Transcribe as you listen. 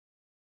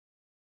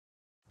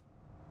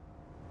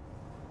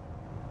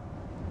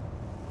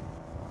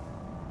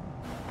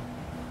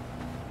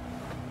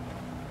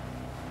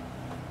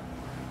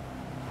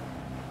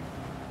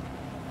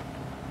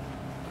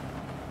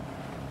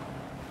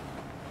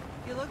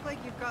look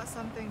like you've got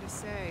something to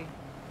say.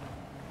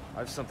 I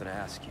have something to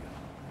ask you.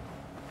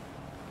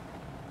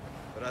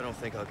 But I don't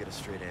think I'll get a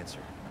straight answer.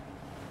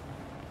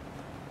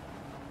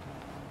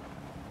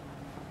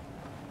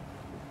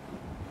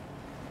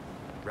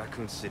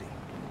 Raccoon City.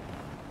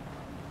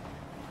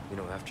 You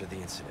know, after the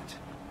incident,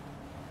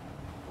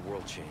 the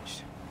world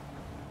changed.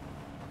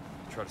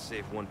 Try to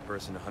save one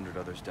person, 100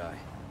 others die.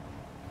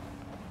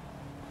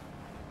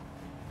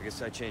 I guess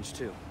I changed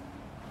too.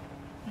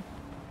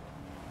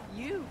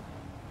 You?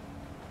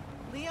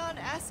 Leon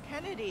S.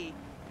 Kennedy.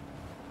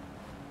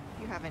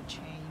 You haven't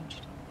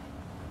changed.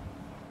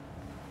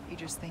 You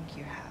just think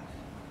you have.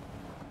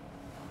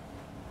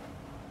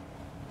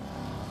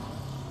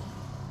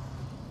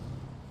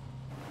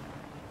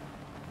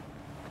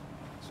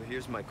 So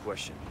here's my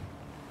question.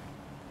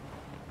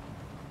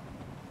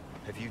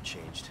 Have you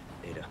changed,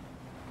 Ada?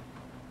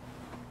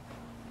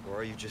 Or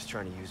are you just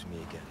trying to use me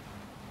again?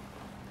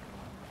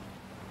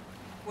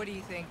 What do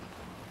you think?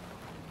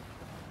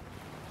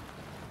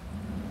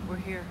 We're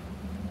here.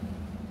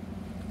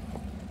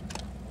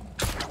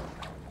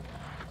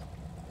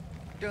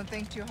 Don't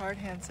think too hard,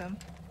 handsome.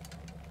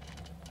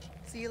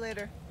 See you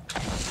later.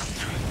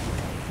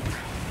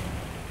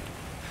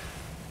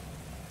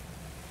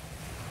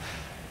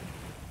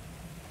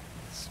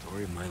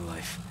 Story of my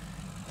life.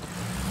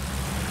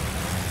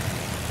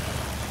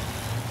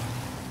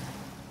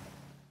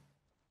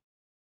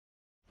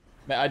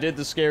 Man, I did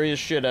the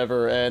scariest shit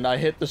ever, and I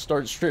hit the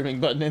start streaming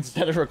button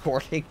instead of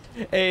recording.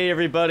 Hey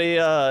everybody,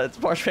 it's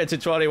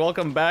Marshman220.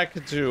 Welcome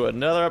back to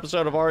another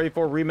episode of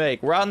RE4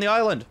 Remake. We're out on the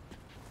island.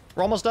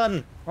 We're almost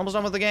done. We're almost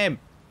done with the game.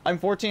 I'm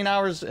 14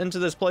 hours into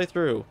this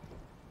playthrough.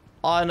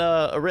 On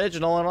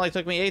original, it only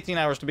took me 18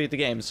 hours to beat the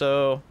game,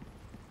 so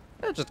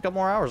yeah, just a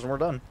couple more hours and we're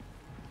done.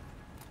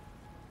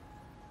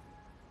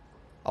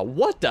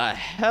 What the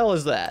hell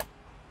is that?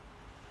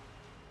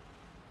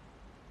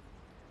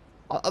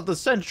 Of the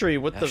sentry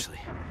with Ashley,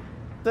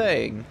 the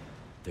thing.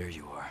 there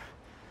you are.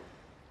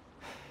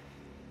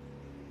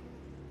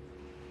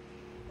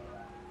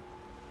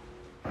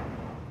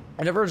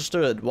 I never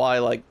understood why,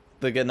 like,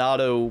 the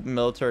Ganado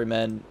military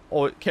men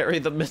carry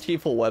the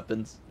medieval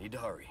weapons. Need to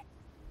hurry.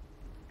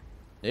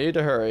 Need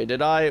to hurry.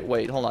 Did I...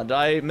 Wait, hold on. Did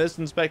I miss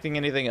inspecting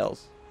anything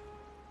else?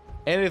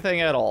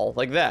 Anything at all?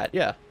 Like that,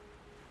 yeah.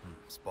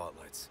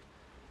 Spotlights.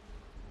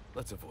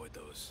 Let's avoid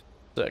those.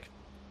 Sick.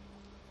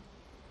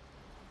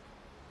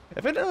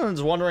 If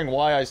anyone's wondering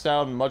why I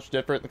sound much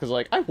different, because,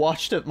 like, I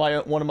watched it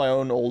one of my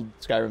own old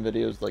Skyrim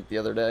videos, like, the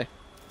other day.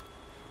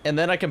 And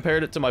then I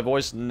compared it to my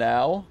voice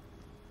now.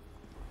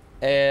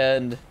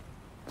 And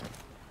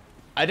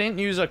I didn't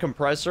use a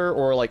compressor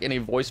or, like, any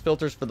voice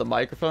filters for the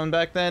microphone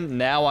back then.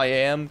 Now I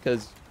am,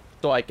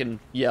 so I can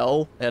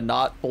yell and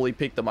not fully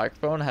peak the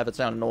microphone, have it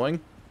sound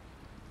annoying.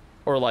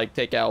 Or, like,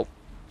 take out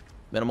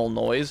minimal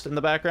noise in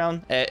the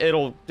background.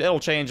 It'll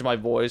change my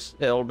voice.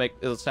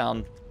 It'll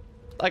sound...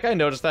 Like, I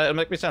noticed that. It'll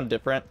make me sound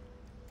different.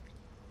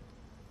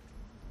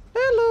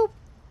 Hello.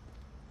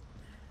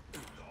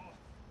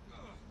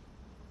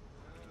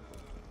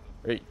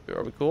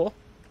 Are we cool?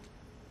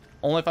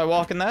 Only if I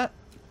walk in that?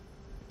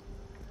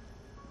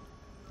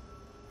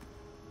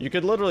 You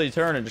could literally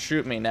turn and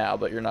shoot me now,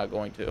 but you're not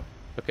going to.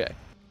 Okay.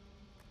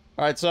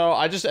 Alright, so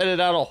I just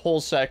edited out a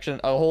whole section,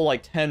 a whole,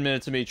 like, 10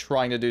 minutes of me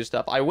trying to do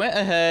stuff. I went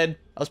ahead,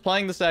 I was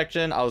playing the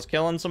section, I was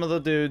killing some of the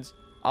dudes,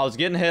 I was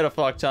getting hit a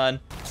fuck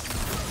ton.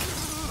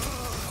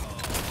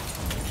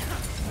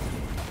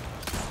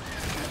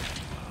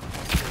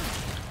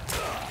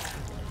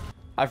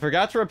 I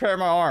forgot to repair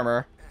my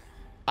armor.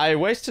 I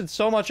wasted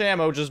so much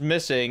ammo just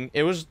missing.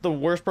 It was the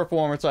worst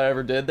performance I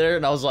ever did there,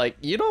 and I was like,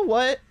 you know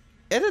what?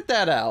 Edit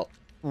that out.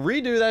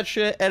 Redo that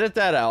shit, edit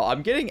that out.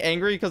 I'm getting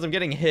angry because I'm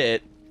getting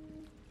hit.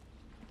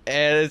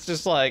 And it's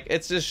just like,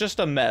 it's just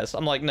a mess.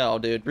 I'm like, no,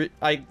 dude.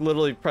 I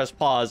literally pressed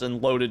pause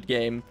and loaded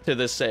game to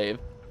this save.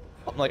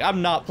 I'm like,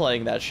 I'm not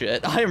playing that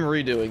shit. I am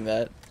redoing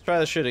that. Let's try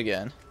this shit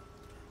again.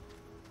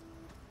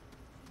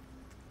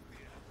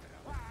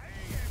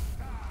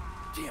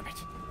 Damn it.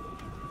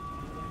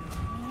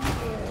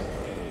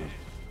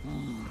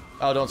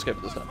 Oh, don't skip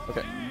it this time.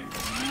 Okay.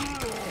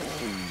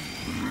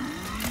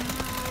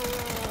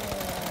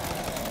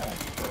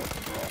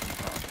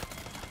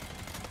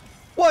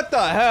 What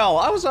the hell?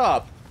 I was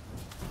up.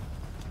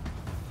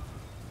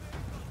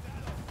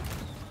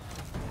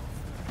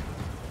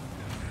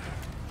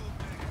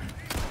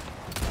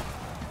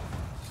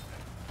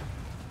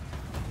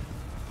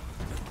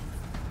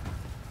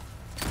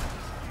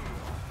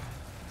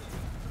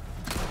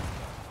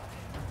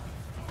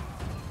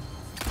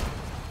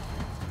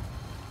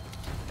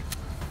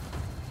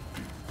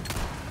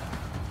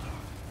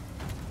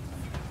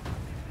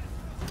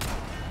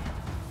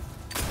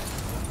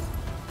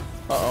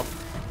 Uh-oh.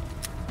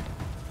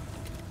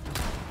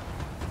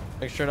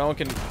 Make sure no one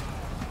can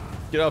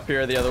get up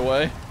here the other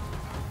way.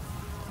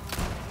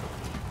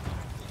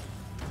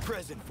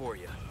 Present for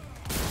you.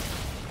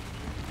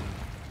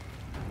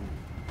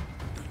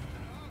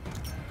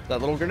 That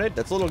little grenade?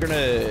 That's a little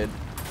grenade.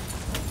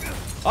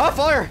 Ah,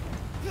 fire!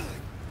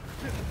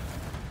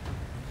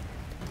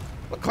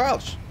 But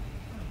crouch!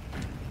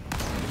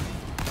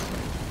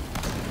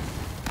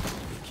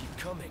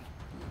 coming.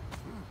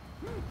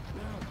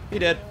 He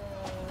did.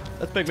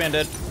 That's Big Man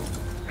dead.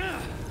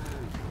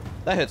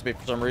 That hits me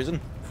for some reason.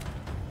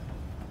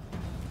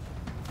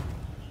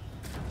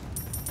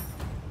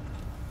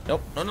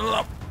 Nope. No, no,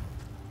 no.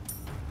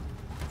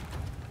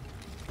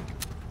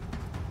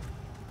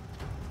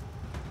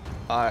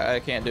 I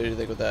can't do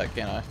anything with that,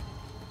 can I?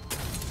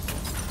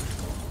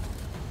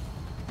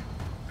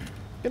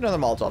 Get another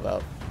Molotov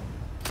out.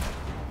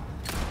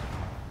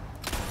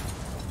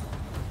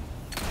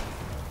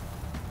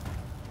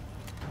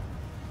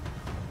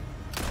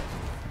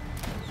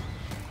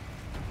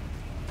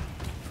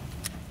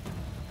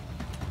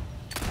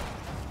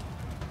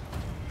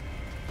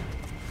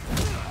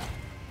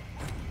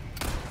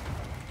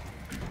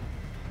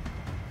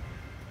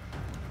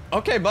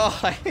 Okay,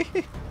 bye.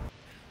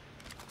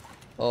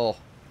 Oh.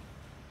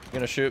 You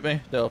gonna shoot me?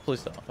 No,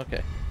 please don't.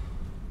 Okay.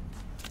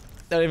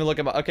 Don't even look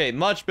at my... Okay,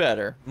 much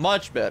better.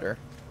 Much better.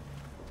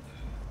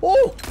 Woo!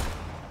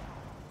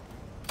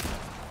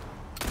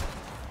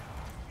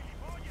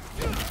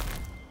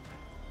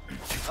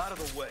 Out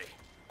of the way.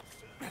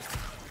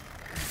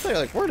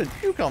 Like, where did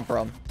you come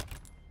from?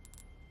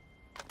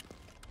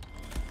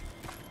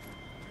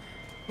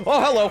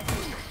 Oh, hello!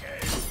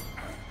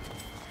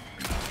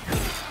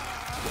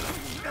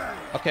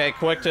 Okay,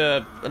 quick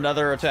to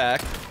another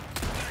attack.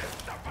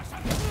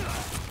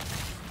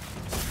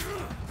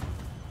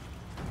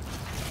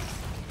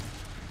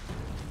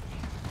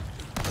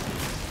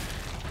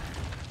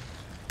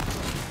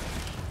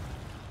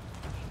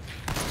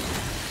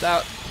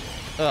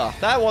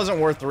 That wasn't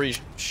worth 3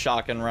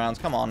 shotgun rounds.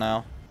 Come on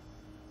now.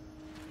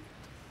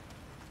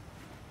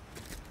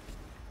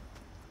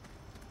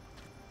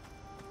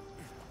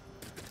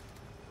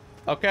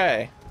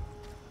 Okay.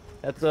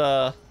 That's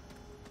a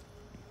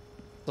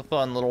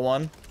fun little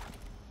one.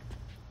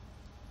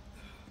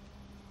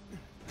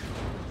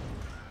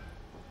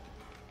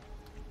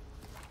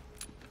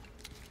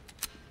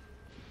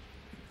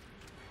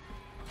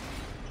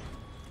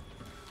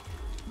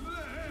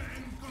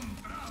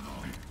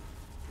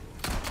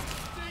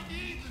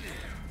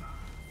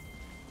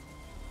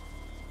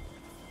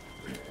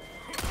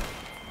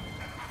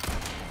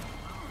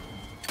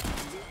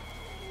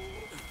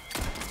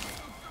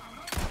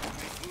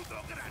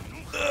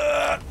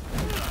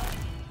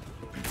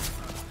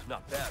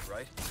 Not bad,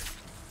 right?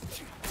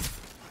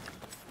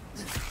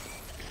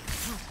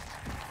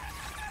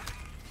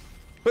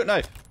 Put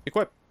knife.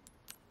 Equip.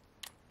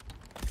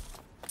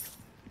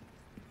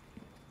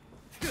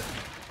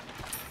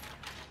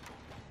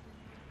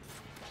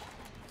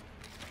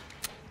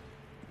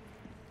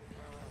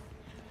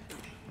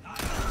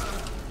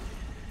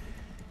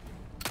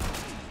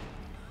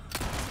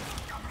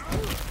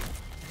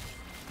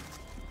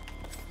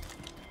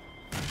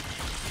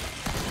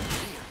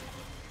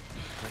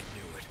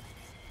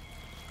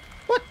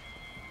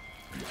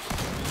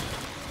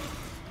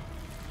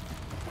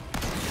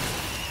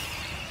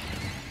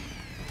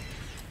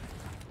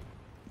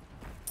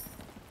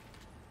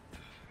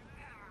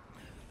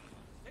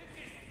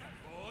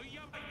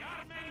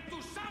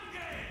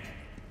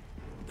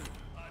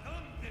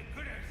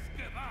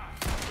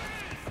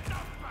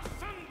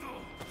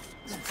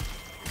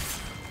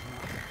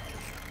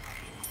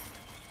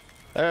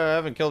 I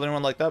haven't killed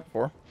anyone like that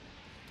before.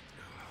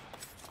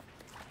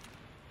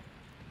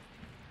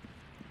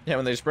 Yeah,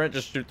 when they sprint,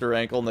 just shoot their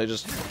ankle and they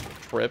just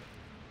trip.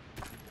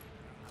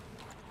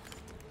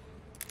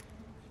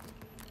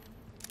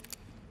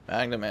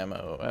 Magnum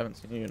ammo. I haven't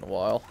seen you in a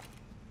while.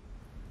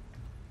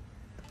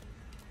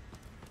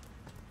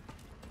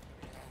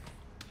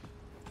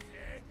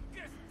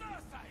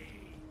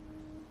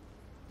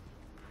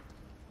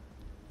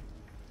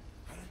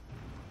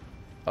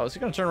 Oh, is he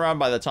gonna turn around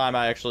by the time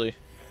I actually...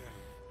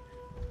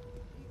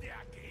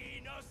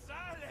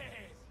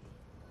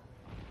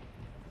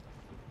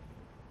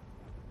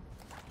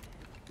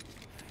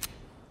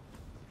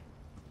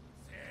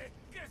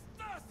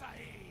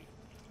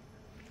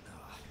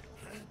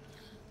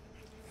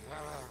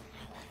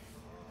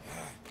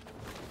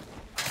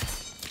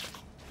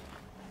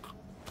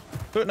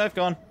 Put knife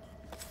gone.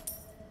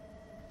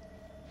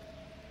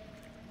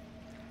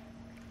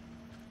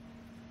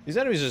 These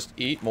enemies just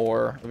eat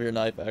more of your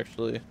knife,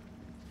 actually.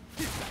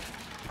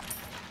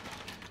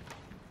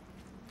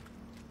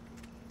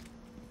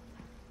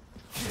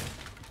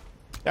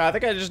 Yeah, I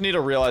think I just need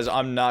to realize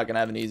I'm not gonna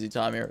have an easy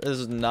time here. This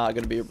is not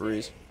gonna be a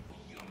breeze.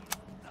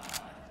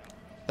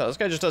 Oh, this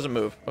guy just doesn't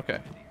move. Okay.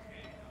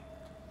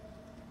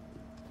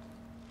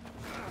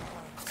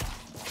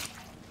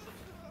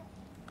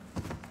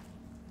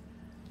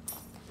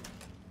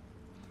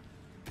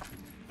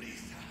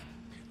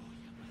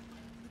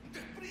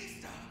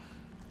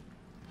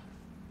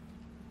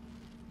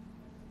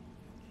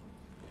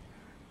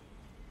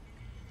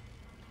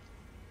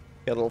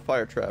 Got a little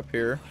fire trap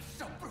here.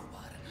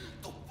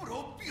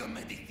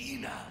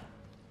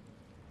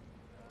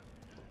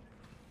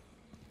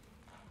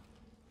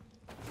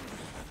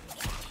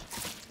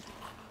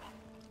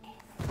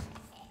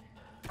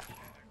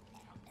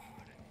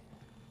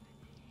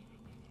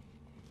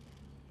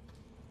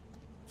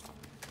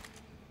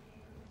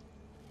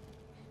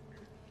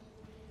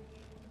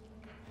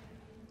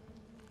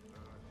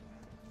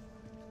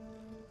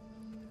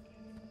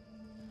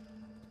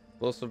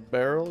 Explosive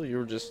barrel? You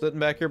were just sitting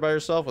back here by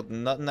yourself with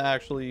nothing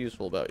actually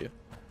useful about you.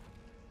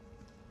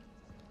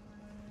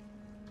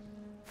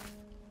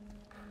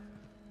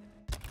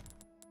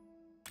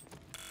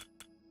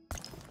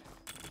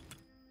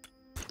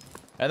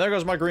 And there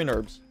goes my green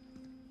herbs.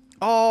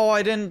 Oh,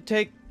 I didn't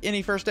take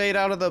any first aid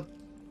out of the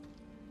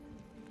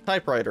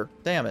typewriter.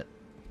 Damn it.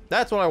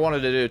 That's what I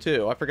wanted to do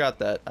too. I forgot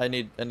that. I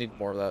need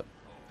more of that.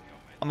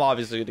 I'm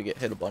obviously going to get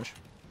hit a bunch.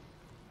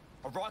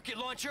 A rocket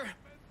launcher?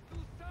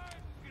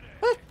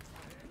 What?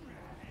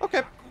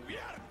 Okay.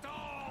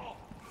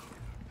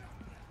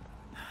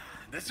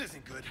 This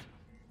isn't good.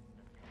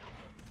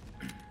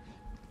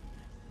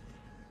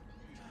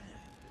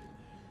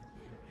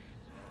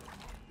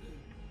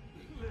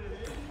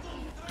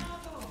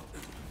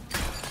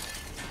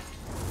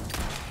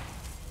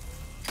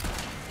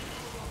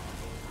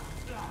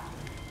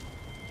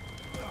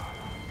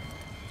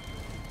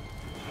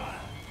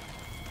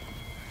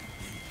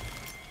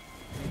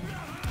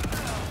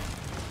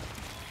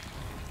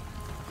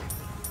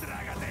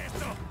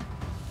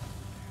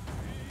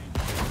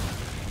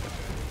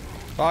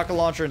 Rocket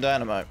launcher and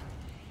dynamite.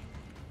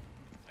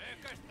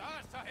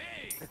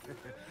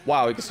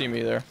 Wow, you can see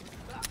me there.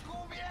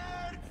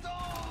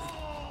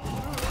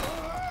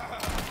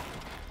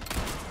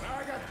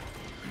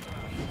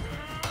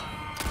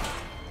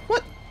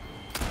 What?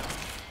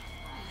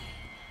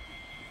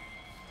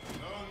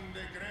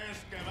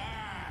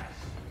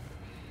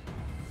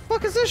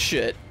 Fuck is this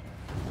shit?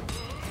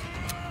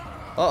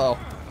 Uh-oh.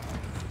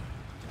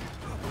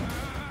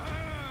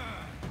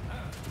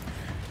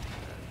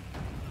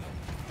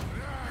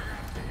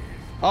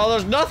 Oh,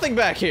 there's nothing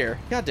back here.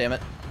 God damn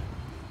it.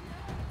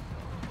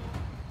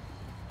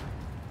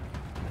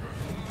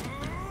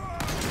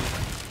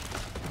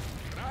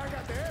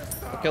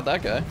 I killed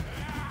that guy.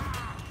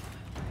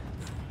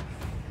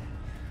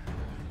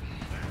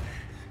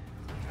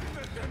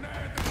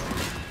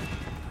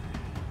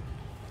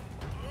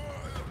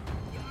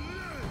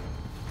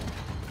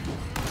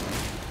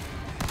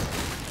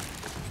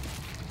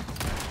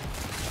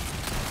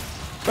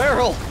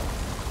 Barrel!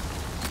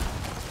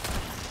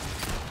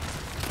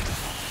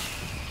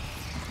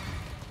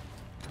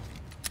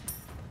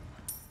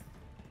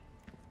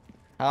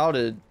 How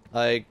did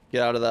I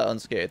get out of that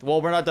unscathed?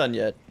 Well, we're not done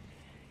yet.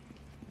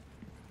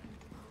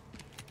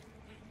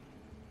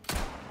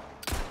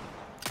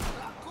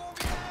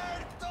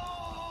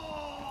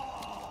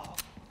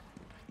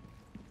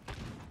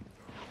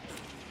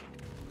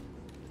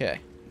 Okay.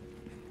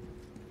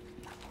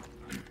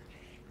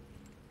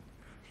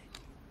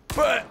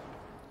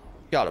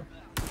 Got him.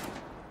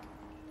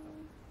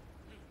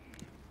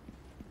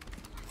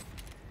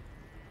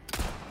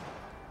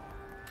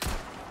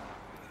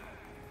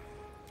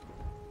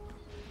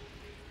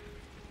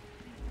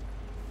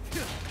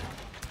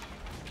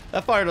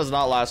 That fire does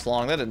not last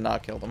long. That did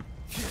not kill them.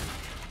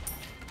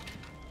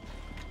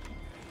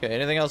 Okay,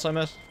 anything else I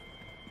missed?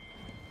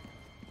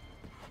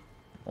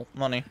 Oh,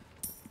 money.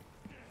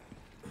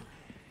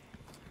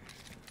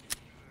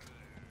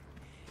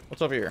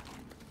 What's over here?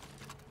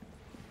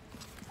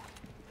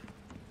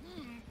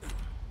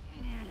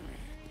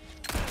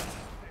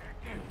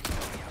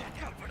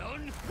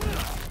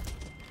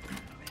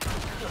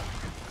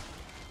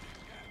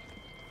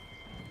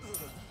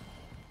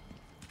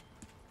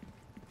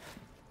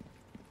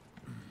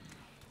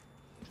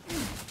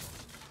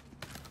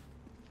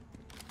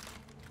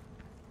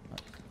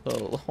 So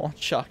low on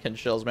shotgun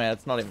shells, man.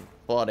 It's not even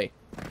funny.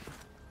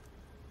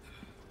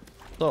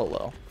 So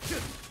low.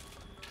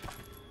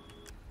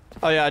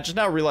 Oh yeah, I just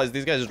now realized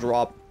these guys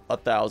drop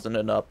 1,000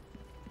 and up.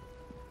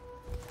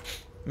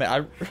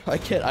 Man, I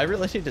can't. I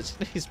really need to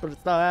sneeze, but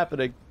it's not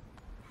happening.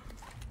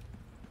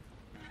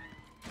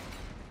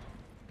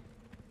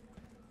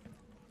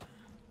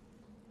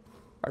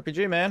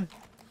 RPG, man.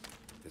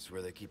 This is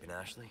where they're keeping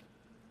Ashley?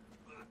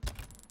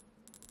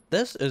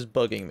 This is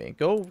bugging me.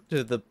 Go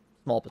to the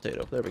small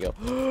potato. There we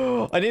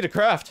go. I need a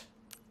craft.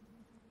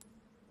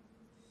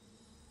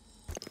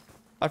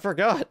 I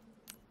forgot.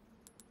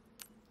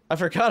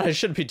 I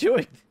should be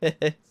doing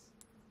this.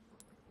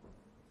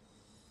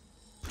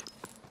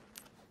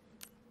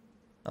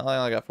 I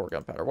only got 4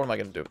 gunpowder. What am I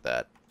going to do with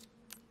that?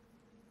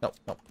 Nope,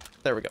 nope.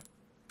 There we go.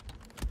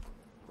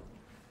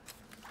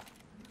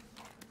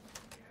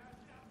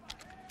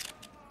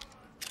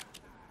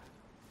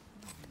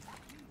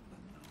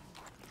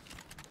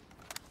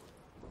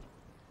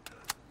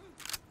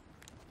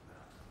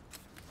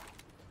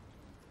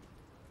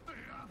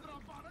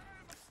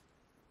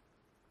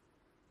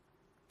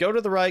 Go to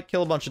the right,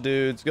 kill a bunch of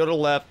dudes. Go to the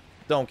left,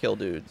 don't kill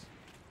dudes.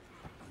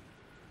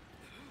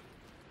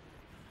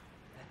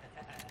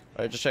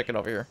 Alright, just checking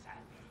over here.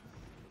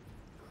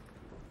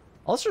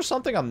 Unless there's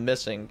something I'm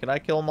missing. Can I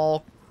kill them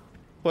all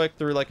quick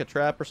through like a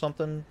trap or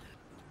something?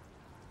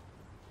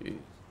 Jeez.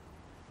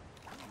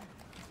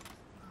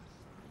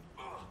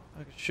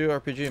 I can shoot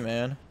RPG,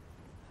 man.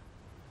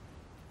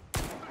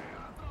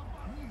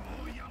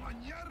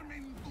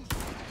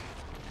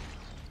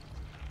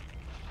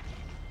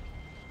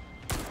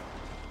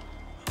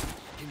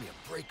 Give me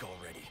a break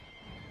already.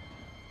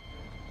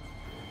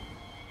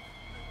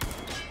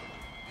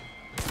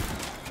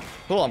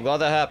 Cool, I'm glad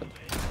that happened.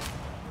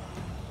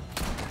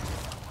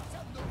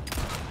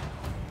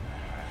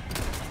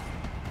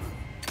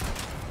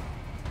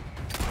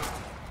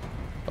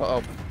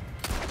 Uh-oh.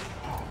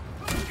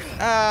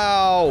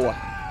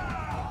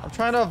 Ow! I'm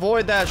trying to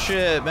avoid that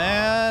shit,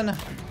 man.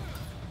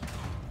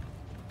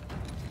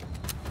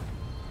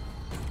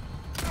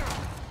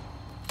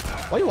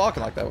 Why are you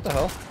walking like that? What the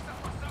hell?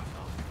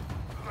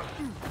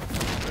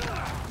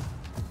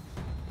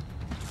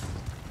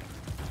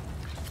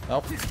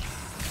 Nope.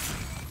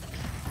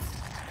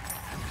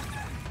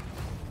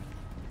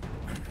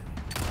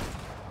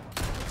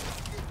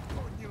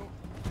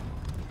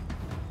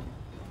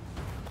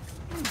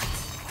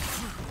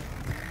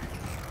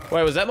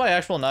 Wait, was that my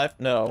actual knife?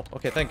 No.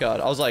 Okay, thank God.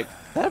 I was like,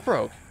 that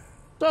broke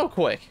so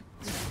quick.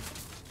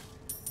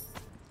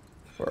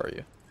 Where are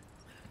you?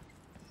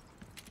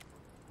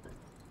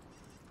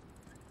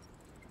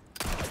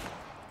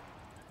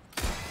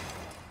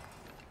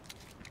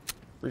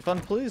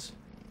 Refund, please.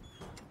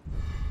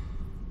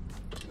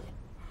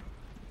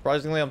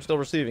 Surprisingly, I'm still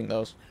receiving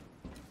those.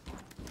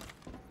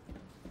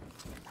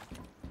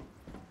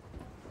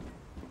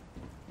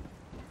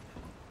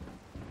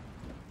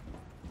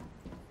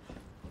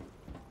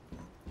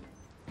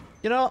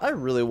 You know, I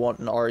really want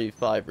an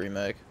RE5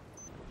 remake.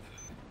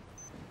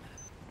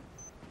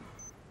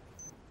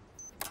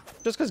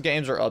 Just because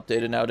games are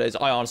updated nowadays.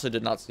 I honestly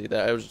did not see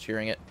that. I was just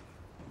hearing it.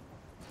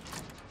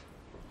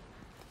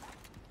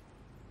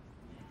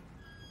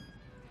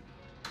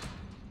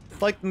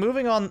 Like,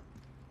 moving on...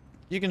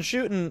 You can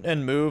shoot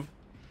and move.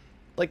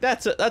 Like,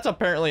 that's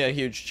apparently a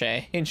huge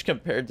change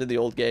compared to the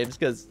old games,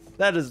 because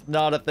that is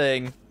not a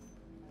thing.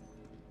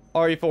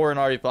 RE4 and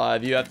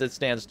RE5, you have to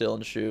stand still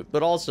and shoot.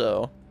 But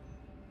also...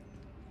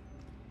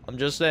 I'm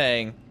just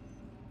saying,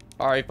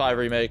 RE5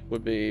 remake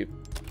would be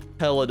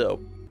hella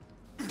dope.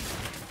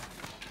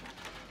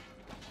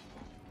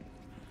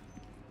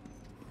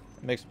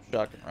 Make some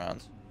shotgun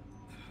rounds.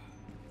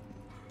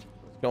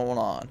 What's going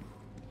on?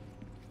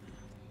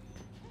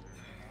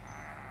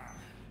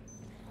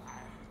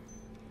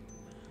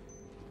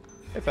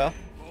 Hey, pal.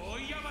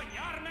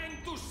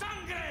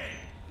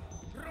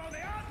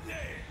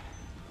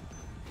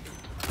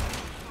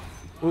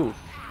 Ooh.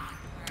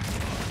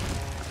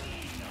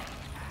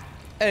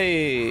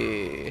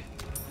 Hey.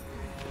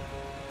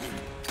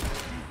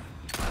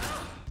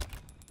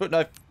 Foot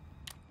knife.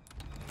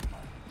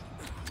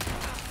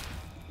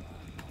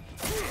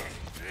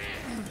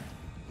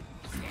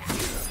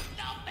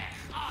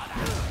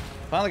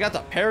 Finally got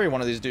to parry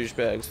one of these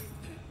douchebags.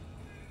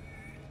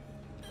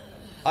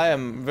 I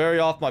am very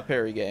off my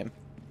parry game.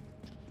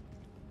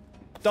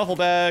 Duffel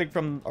bag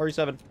from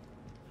RE7.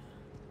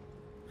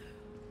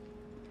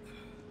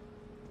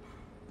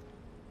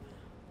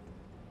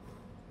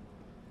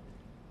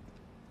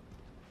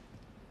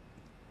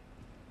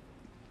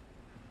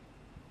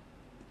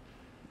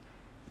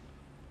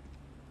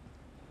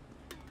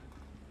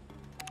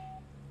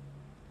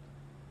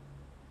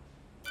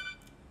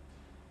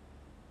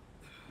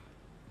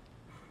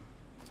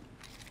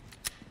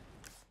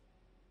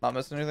 Not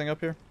missing anything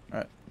up here?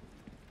 Alright.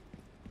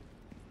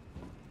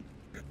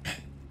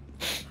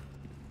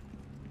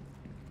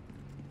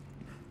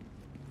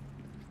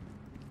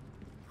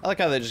 I like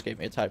how they just gave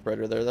me a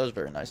typewriter there. That was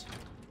very nice.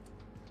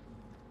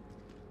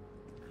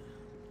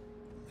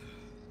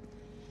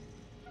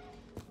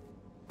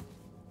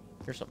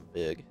 Here's something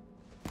big.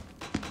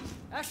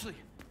 Ashley!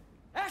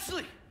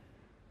 Ashley!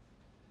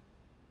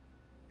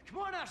 Come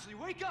on, Ashley,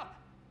 wake up!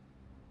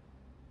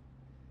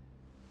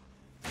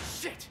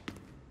 Shit!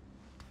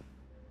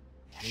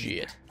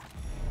 Shit.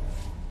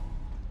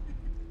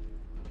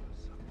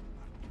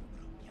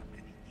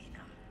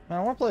 Man,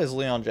 I want to play as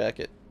Leon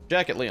Jacket.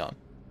 Jacket Leon.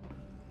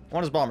 I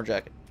want his bomber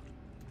jacket.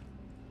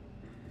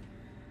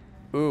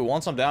 Ooh,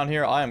 once I'm down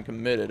here, I am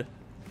committed.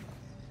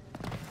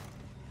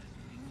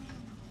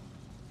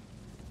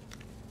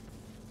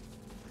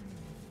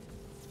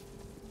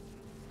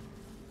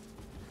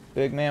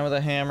 Big man with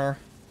a hammer.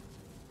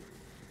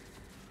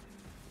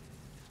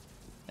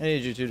 I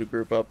need you two to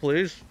group up,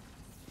 please.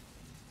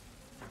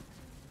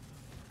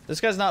 This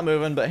guy's not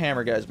moving, but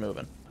hammer guy's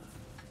moving.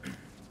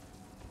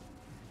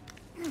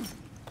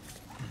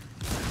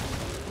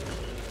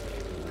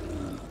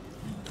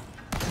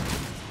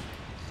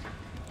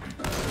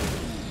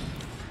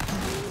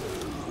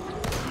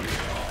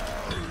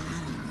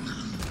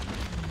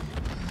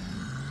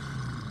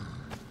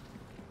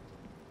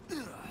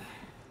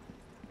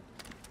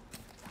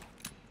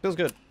 Feels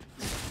good.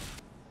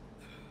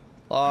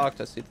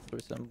 Locked. I see the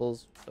 3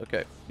 symbols.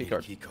 Okay. Key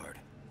card. Key card.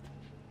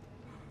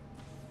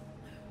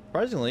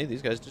 Surprisingly,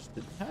 these guys just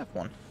didn't have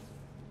one.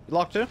 You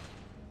locked too?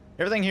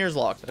 Everything here is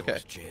locked. Okay.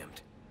 Door's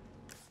jammed.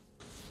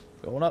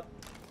 Going up.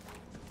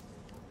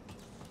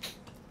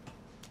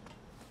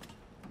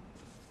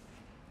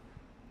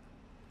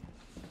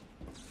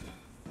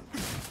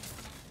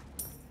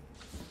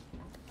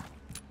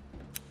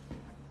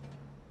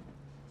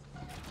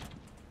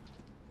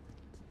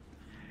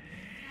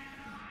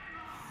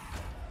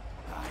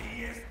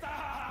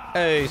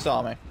 Hey, he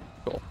saw me.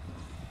 Cool.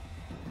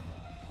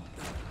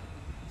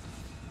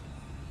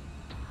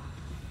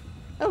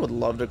 I would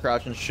love to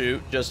crouch and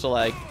shoot just to,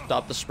 like,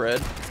 stop the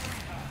spread.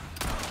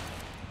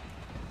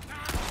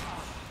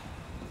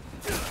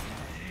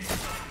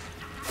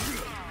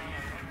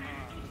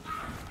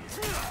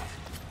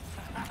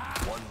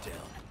 One down.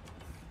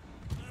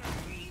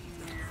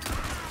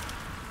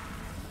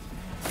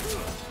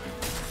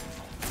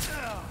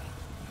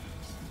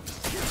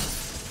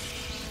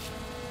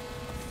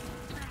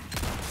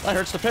 That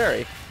hurts to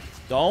parry.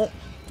 Don't.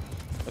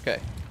 Okay.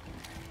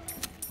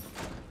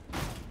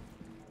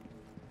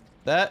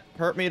 That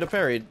hurt me to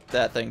parry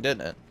that thing,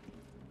 didn't it?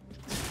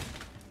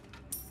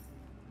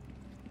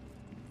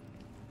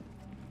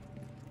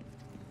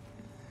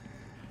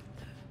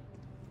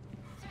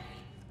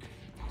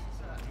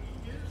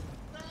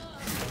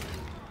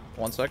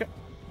 One second.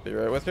 Be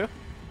right with you.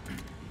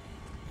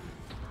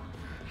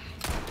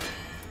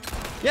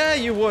 Yeah,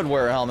 you would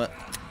wear a helmet.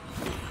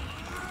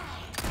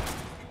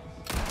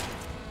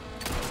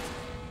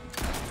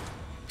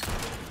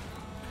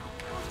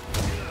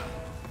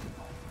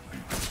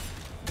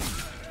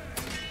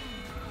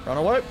 Run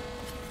away.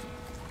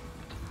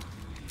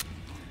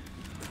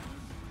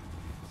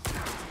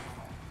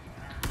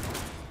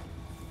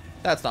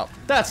 That's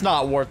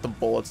not worth the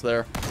bullets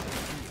there.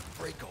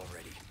 Break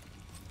already.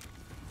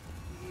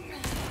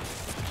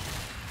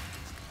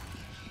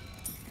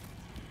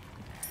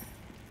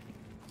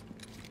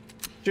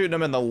 Shooting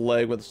him in the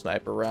leg with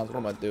sniper rounds. What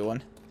am I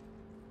doing?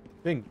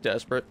 Being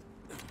desperate.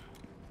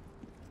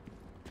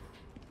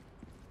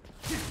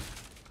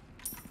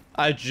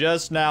 I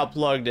just now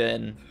plugged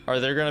in. Are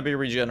there gonna be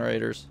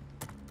regenerators?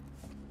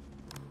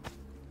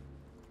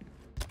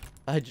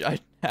 I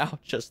now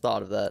just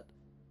thought of that.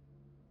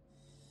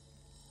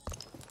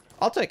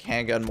 I'll take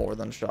handgun more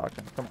than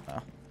shotgun. Come on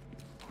now.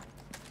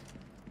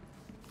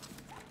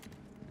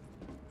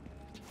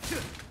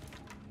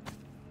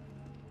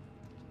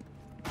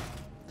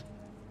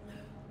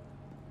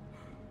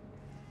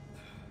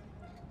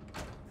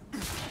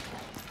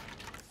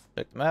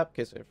 Check the map in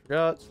case I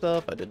forgot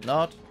stuff. I did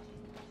not.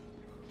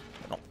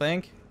 I don't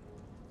think.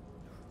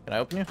 Can I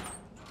open you?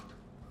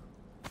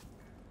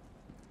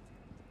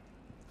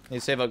 Need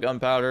to save up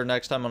gunpowder.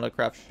 Next time I'm gonna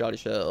craft shoddy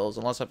shells,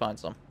 unless I find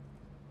some.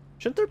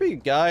 Shouldn't there be a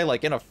guy,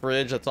 like, in a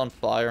fridge that's on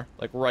fire?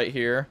 Like, right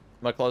here?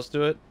 Am I close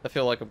to it? I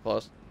feel like I'm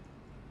close.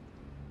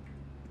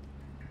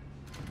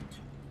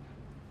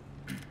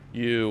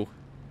 You.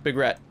 Big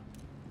rat.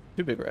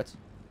 Two big rats.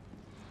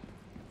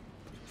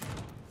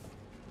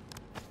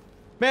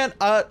 Man,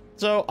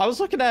 so I was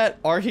looking at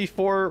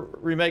RE4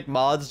 Remake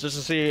mods just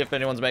to see if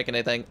anyone's making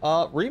anything.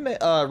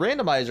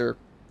 Randomizer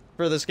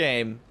for this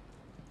game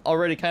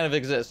already kind of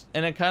exists.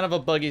 In a kind of a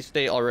buggy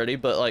state already,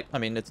 but, like, I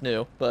mean, it's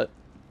new, but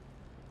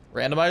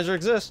randomizer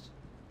exists.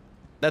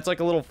 That's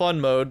like a little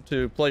fun mode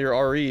to play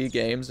your RE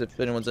games if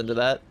anyone's into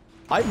that.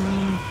 I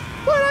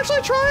might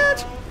actually try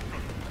it.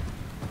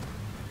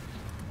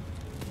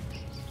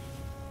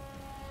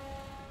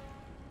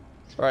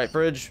 All right,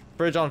 fridge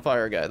on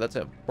fire guy. That's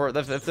him. Or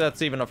if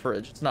that's even a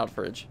fridge, it's not a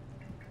fridge.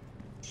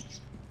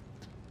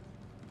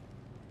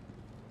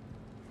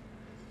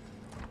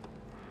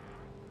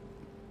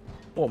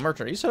 Oh,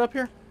 merchant, are you set up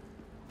here?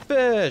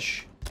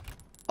 Fish.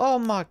 Oh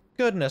my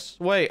goodness.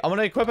 Wait, I'm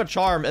gonna equip a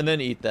charm and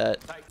then eat that.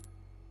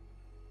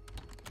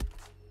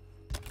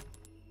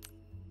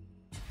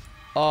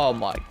 Oh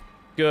my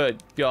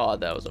good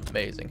god, that was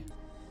amazing.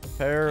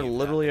 Repair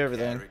literally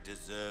everything.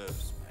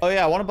 Oh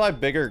yeah, I want to buy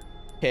bigger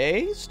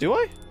case? Do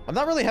I? I'm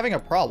not really having a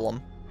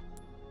problem.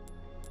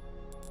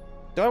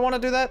 Do I want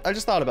to do that? I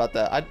just thought about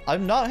that.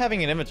 I'm not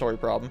having an inventory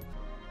problem.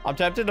 I'm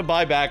tempted to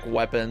buy back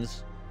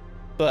weapons,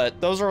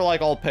 but those are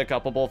like all pick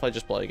upable if I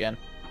just play again.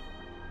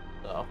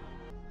 So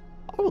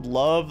I would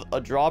love a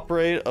drop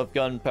rate of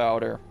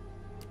gunpowder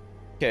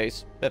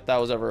case, if that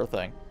was ever a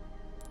thing.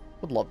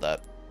 Would love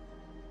that.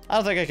 I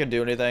don't think I can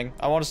do anything.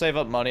 I want to save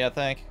up money, I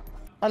think.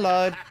 I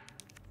lied.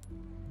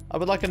 I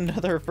would like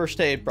another first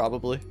aid,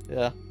 probably.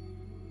 Yeah.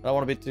 I don't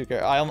want to be too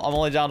careful. I'm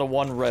only down to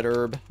one red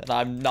herb, and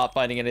I'm not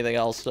finding anything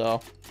else, so.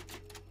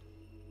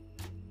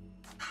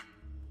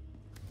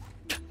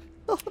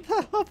 Oh,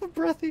 that half a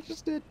breath he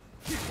just did.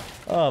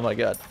 Oh my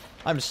god.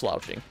 I'm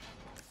slouching.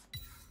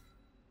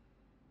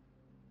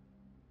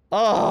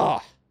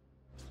 Ah!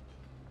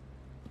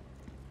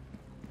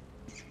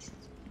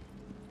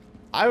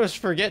 I was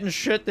forgetting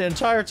shit the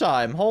entire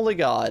time. Holy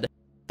god.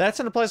 That's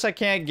in a place I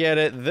can't get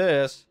it.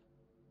 This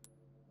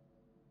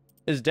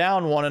is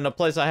down one in a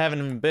place I haven't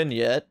even been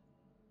yet.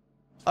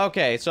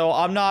 Okay, so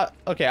I'm not...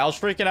 Okay, I was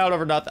freaking out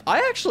over nothing.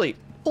 I actually...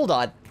 Hold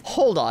on.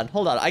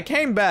 I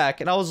came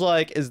back and I was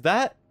like, is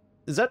that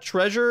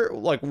treasure,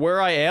 like,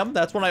 where I am?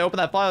 That's when I opened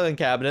that filing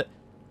cabinet.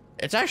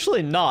 It's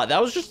actually not.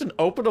 That was just an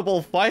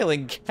openable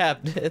filing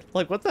cabinet.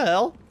 Like, what the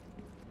hell?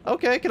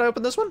 Okay, can I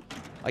open this one?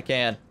 I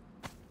can.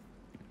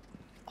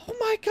 Oh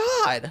my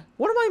god!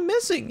 What am I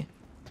missing?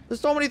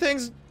 There's so many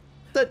things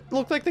that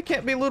look like they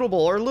can't be lootable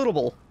or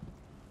lootable.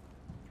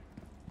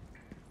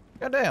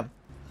 God damn.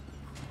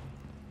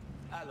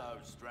 Hello,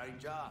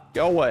 stranger.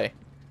 Go away.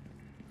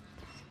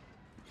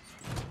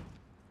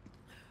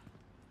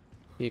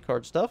 Key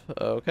card stuff.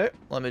 Okay,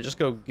 let me just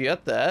go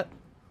get that.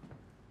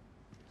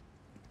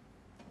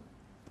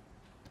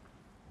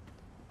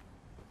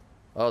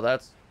 Oh,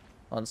 that's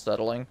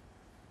unsettling.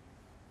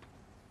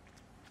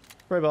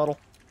 Spray bottle.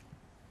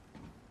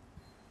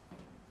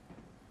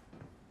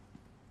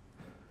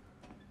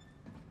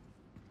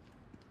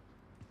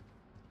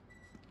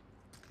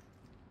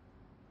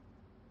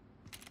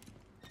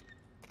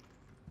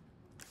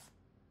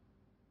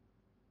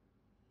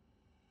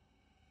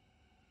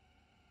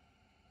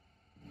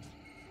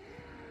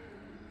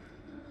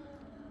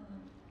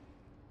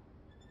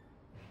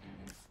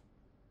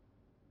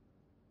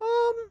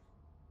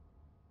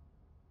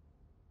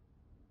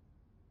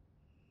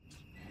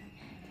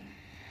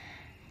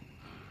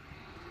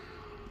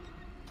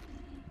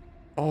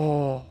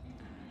 Oh.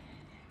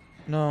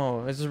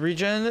 No, is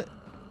regen...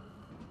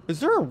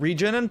 Is there a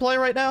regen in play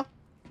right now?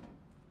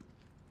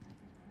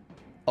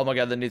 Oh my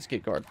god, that needs a key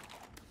card.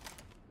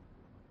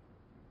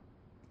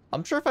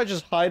 I'm sure if I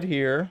just hide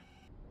here,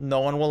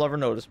 no one will ever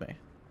notice me.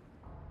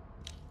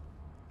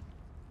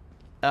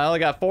 I only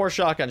got 4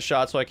 shotgun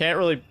shots, so I can't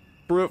really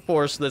brute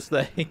force this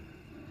thing.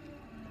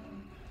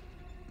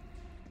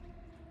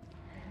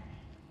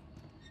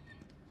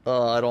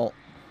 I don't...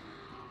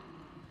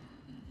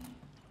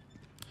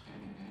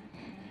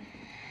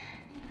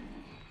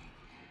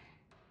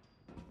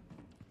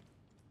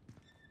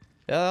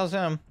 Yeah, that was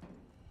him.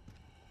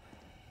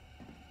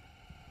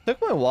 Took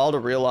me a while to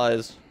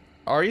realize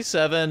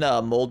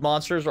RE7 mold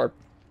monsters are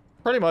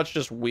pretty much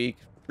just weak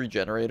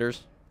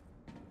regenerators.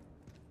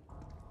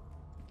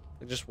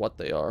 Like just what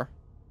they are.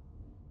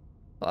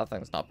 That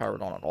thing's not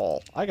powered on at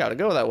all. I gotta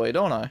go that way,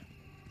 don't I?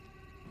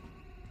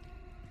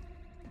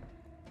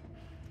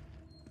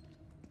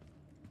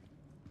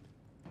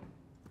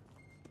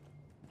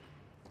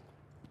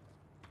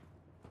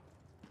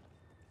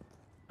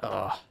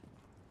 Ugh.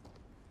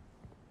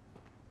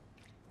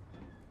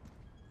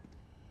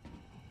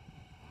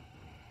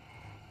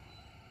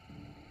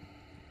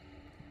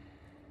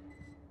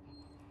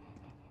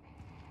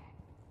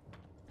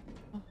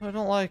 I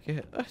don't like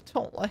it. I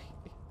don't like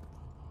it.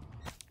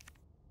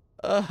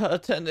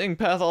 Attending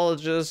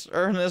pathologist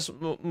Ernest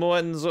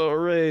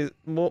Moenzo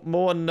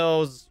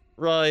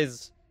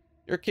Rise.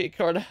 Your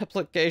keycard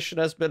application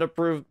has been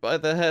approved by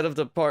the head of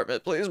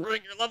department. Please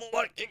bring your level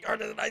 1 keycard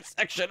to the night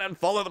section and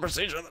follow the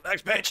procedure on the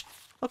next page.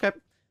 Okay.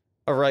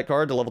 Overwrite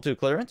card to level 2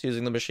 clearance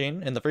using the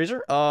machine in the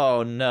freezer.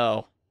 Oh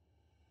no.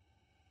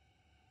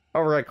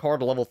 Overwrite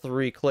card to level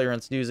 3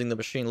 clearance using the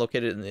machine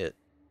located in the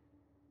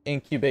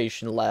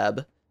incubation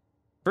lab.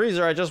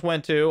 Freezer I just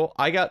went to.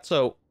 I got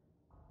so...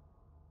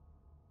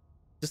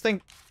 This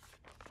thing...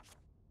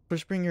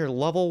 Please bring your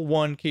level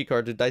 1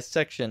 keycard to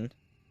dissection.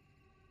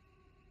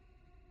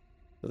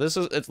 So this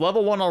is... It's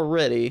level 1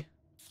 already.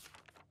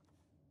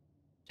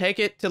 Take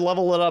it to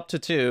level it up to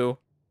 2.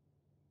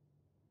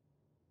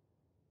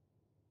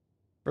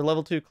 For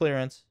level 2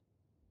 clearance.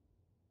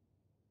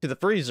 To the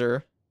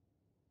freezer.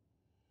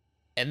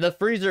 And the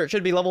freezer, it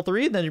should be level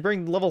 3. Then you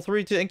bring level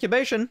 3 to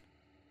incubation.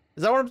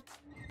 Is that what I'm...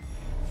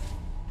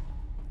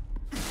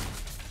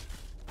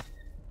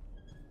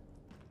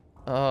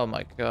 Oh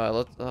my god,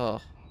 let's...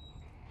 Oh.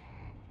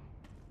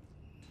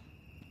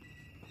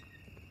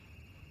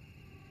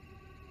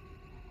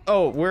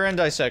 Oh, we're in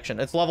dissection.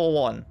 It's level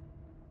 1.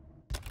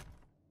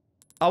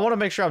 I want to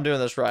make sure I'm doing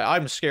this right.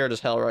 I'm scared as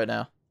hell right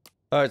now.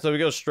 Alright, so we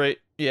go straight...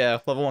 Yeah,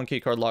 level 1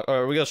 keycard lock.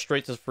 Alright, we go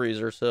straight to the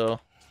freezer, so...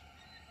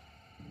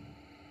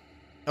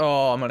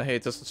 Oh, I'm gonna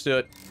hate this. Let's do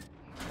it.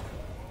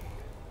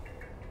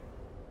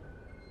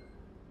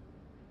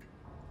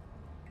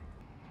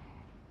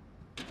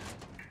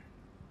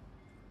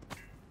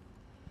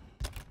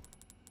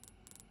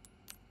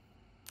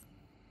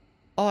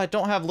 Oh, I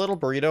don't have little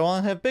burrito.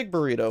 I have big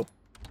burrito.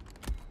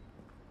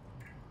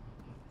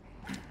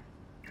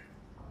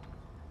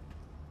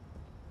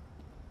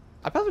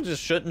 I probably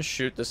just shouldn't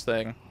shoot this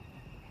thing.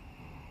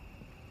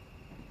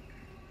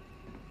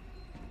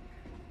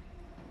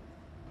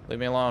 Leave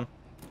me alone.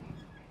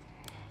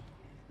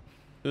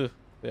 Ooh,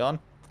 we on?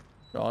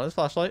 We're on his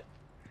flashlight.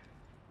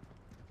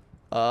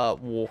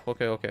 Whoa,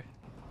 okay, okay.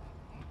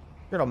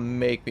 You're gonna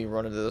make me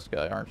run into this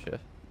guy, aren't you?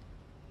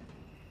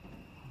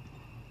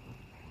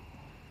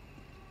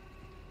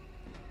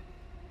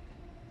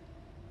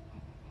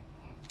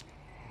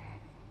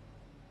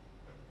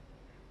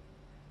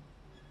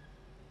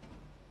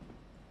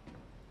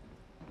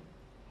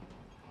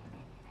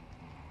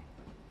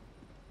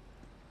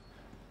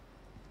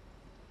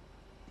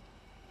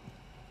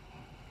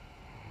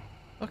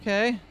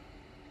 Okay.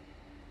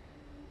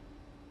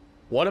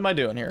 What am I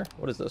doing here?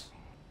 What is this?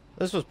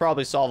 This was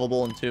probably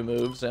solvable in 2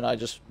 moves, and I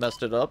just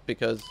messed it up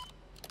because...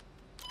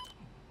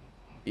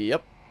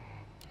 Yep.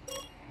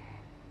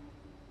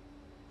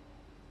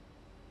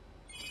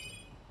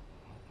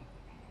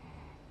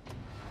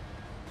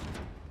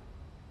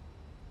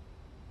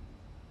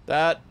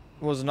 That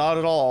was not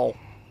at all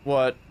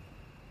what...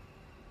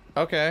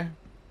 Okay.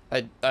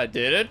 I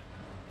did it?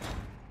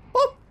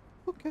 Oh,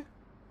 okay.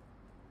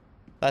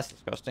 That's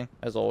disgusting,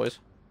 as always.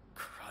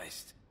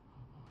 Christ.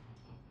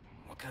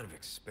 What kind of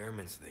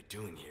experiments are they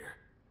doing here?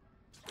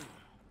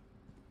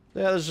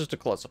 Yeah, there's just a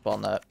close-up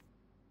on that.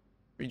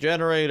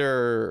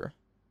 Regenerator.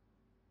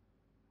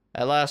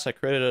 At last, I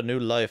created a new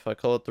life. I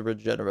call it the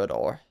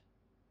Regenerator.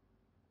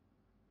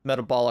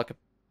 Metabolic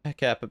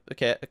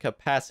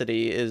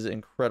capacity is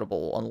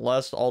incredible.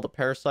 Unless all the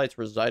parasites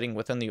residing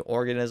within the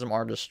organism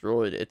are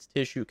destroyed, its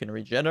tissue can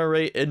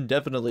regenerate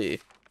indefinitely.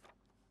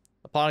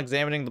 Upon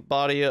examining the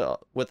body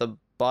with a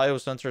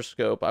biosensor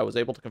scope, I was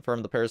able to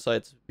confirm the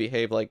parasites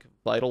behave like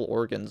vital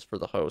organs for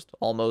the host,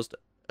 almost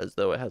as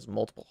though it has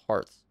multiple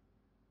hearts.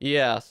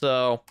 Yeah,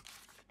 so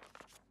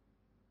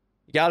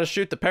you gotta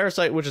shoot the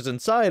parasite which is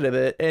inside of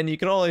it, and you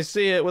can only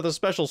see it with a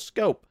special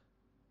scope.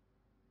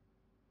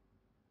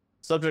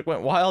 Subject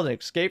went wild and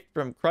escaped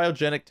from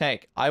cryogenic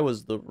tank. I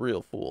was the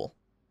real fool.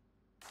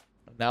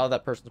 Now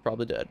that person's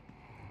probably dead.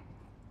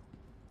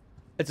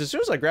 It's as soon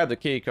as I grab the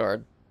key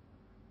card.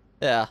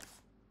 Yeah.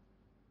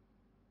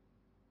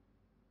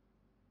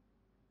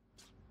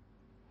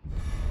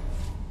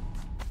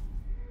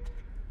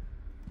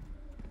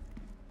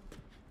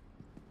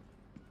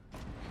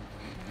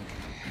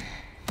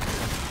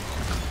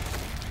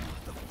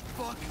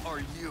 Fuck are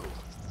you?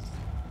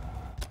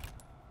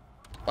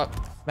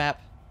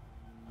 Map.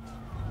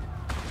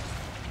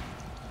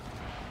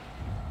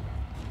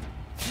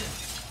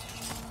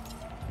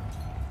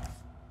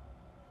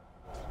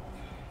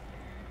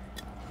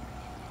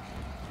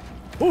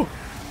 Ooh.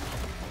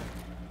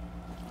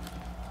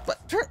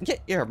 Get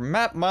your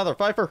map, mother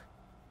Pfeiffer.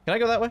 Can I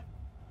go that way?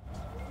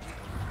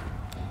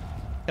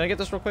 Can I get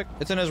this real quick?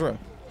 It's in his room.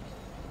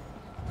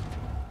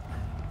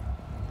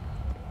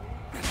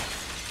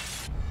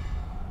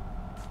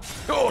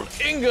 Gold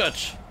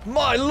ingot!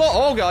 My lord!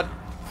 Oh god!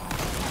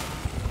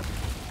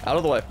 Out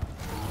of the way.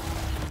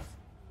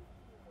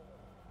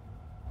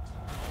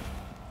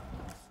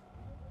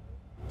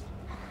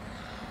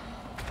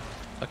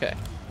 Okay.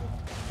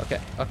 Okay,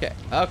 okay,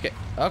 okay,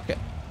 okay.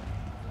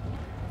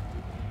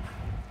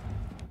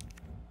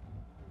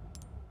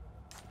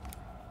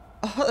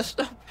 Oh, there's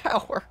no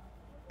power.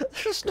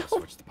 There's no...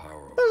 Switch the power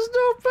over. There's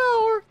no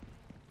power.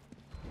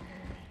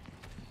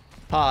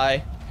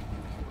 Hi.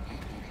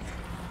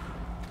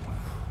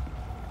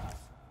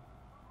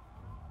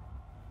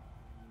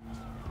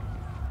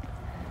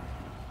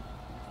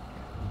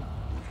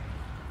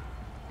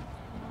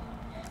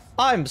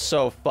 I'm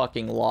so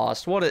fucking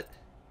lost. What it...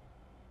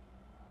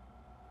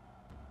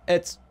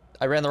 It's...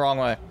 I ran the wrong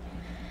way.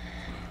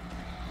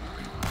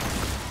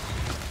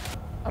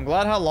 I'm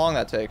glad how long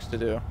that takes to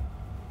do.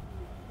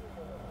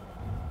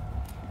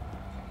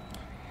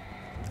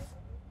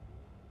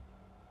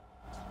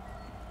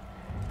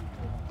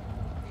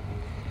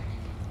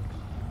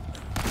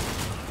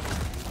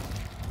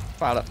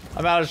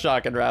 I'm out of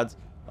shotgun rounds.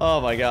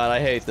 Oh my god, I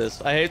hate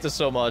this. I hate this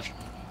so much.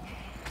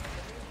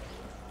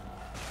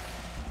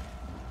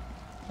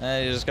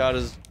 And he just got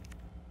his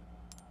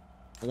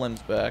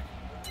limbs back.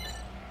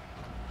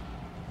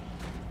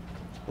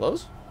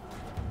 Close?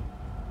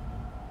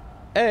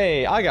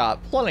 Hey, I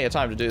got plenty of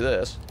time to do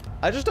this.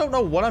 I just don't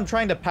know what I'm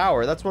trying to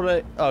power. That's what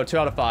I... Oh, 2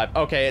 out of 5.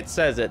 Okay, it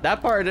says it.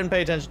 That part I didn't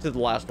pay attention to the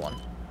last one.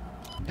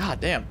 God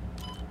damn.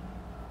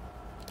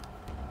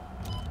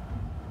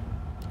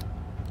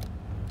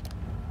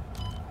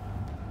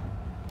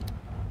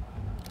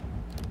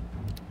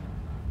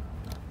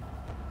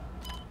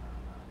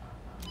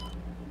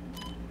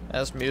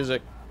 That's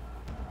music.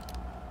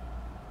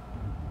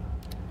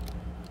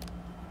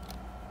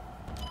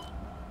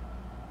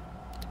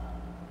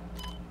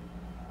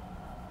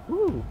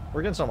 Ooh,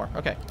 we're getting somewhere.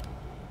 Okay.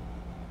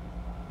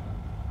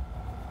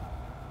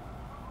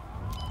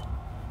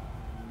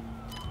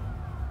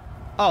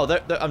 Oh,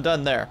 I'm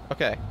done there.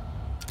 Okay.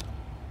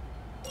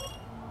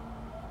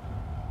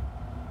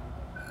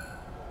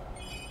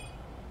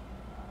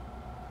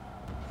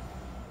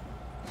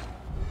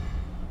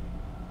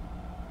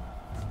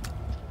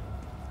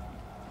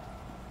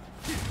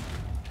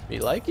 Be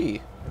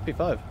likey.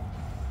 MP5.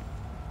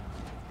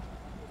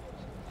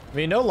 I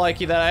mean, no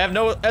likey that I have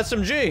no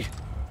SMG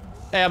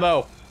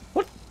ammo.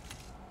 What?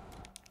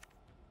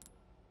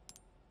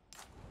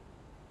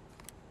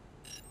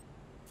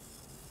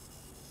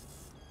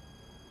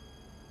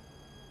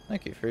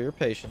 Thank you for your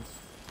patience.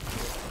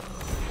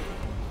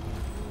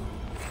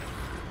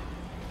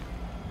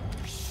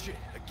 Shit,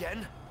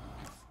 again?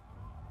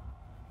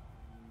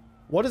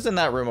 What is in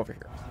that room over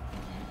here?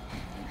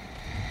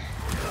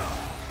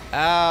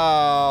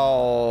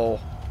 Ow.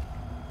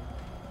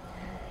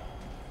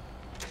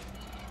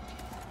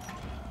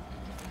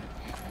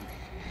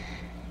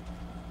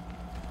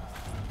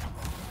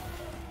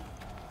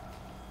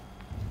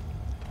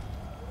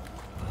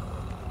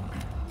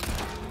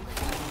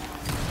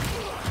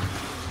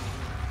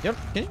 Yep,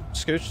 can you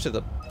scooch to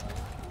the...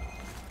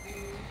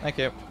 Thank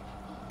you.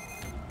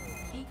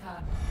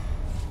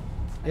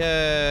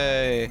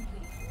 Yay.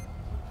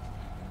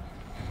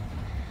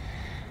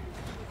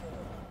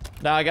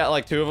 Now I got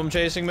like 2 of them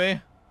chasing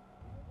me.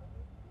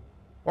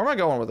 Where am I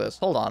going with this?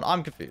 Hold on,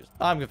 I'm confused.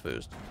 I'm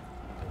confused.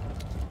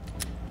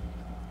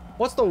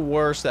 What's the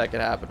worst that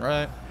could happen,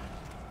 right?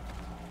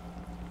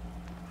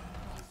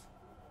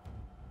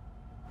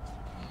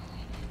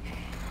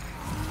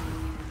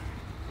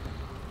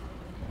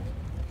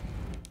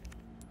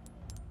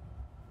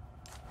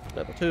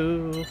 Level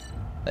 2.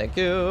 Thank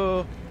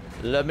you.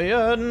 Let me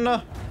in.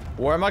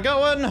 Where am I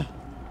going?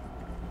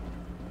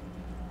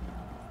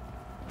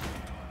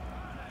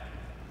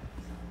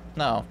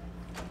 No.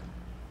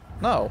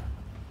 No.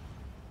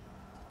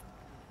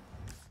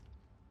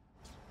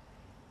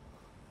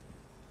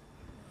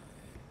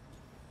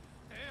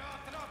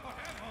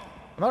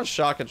 I'm out of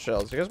shotgun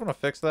shells. You guys want to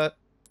fix that?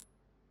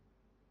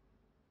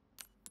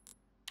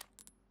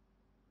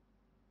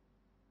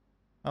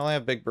 I only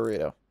have big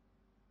burrito.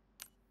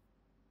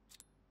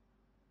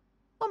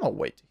 I'm gonna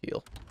wait to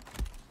heal.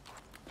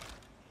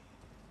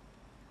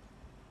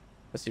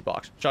 Let's see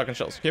box. Shotgun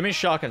shells. Give me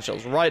shotgun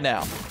shells right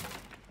now.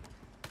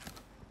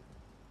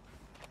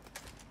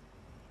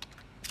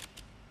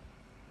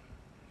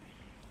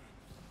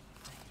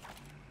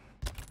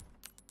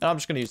 And I'm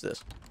just gonna use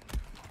this.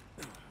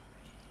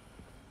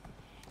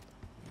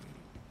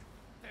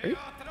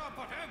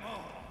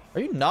 Are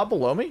you not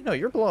below me? No,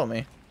 you're below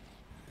me.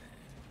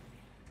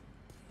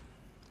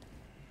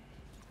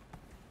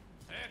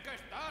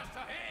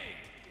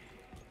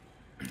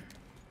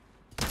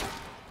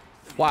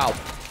 Wow.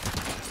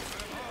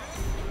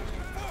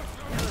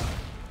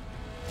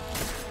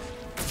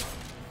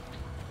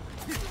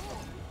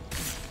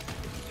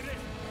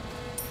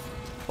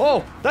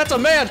 Oh, that's a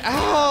man!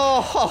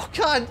 Oh,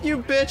 God, you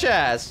bitch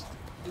ass!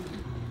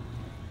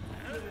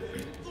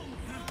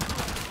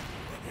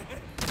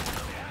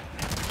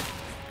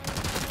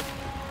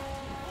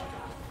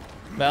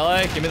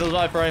 Melee, give me those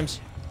iframes.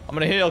 I'm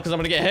gonna heal because I'm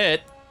gonna get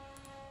hit.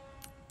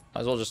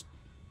 Might as well just...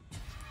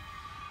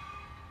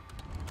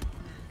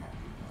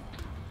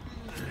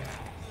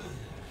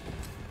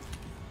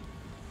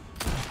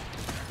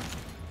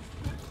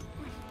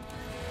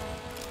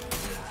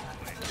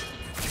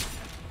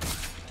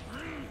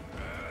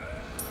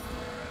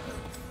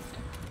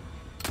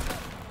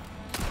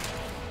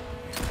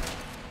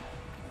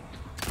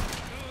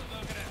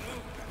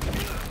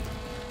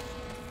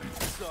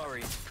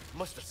 Sorry.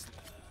 Must have...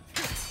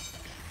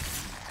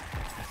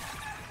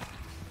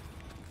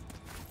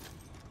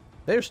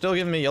 They're still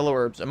giving me yellow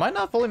herbs. Am I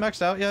not fully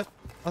maxed out yet?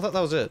 I thought that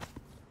was it.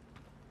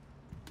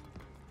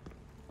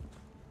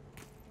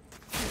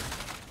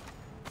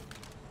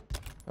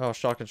 Oh,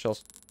 shotgun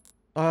shells.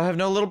 Oh, I have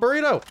no little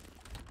burrito!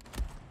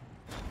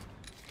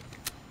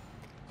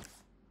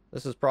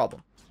 This is a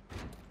problem.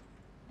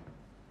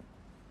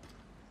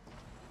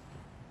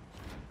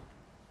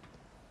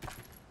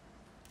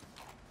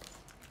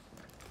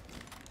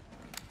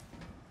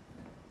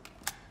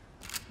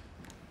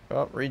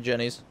 Oh,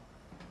 regennies.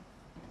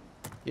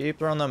 Keep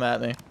throwing them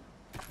at me.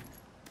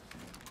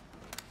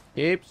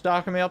 Keep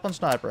stocking me up on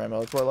sniper ammo.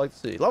 That's what I like to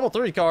see. Level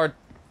 3 card.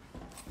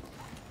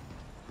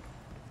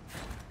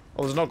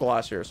 Oh, there's no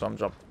glass here, so I'm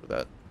jumping for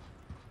that.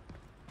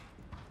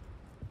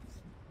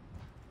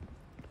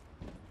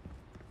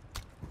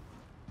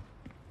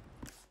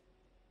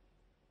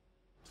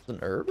 It's an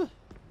herb?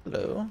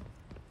 Hello.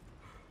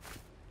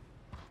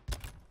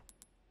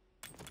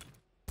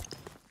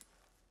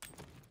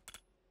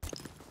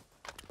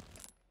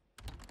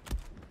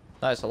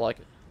 Nice, I like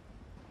it.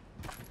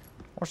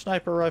 More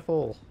sniper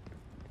rifle.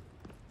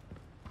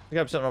 I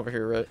got something over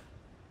here, right?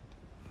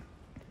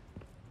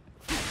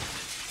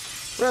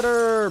 Red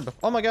herb!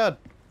 Oh my god!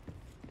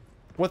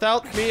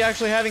 Without me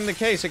actually having the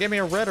case, it gave me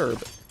a red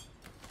herb.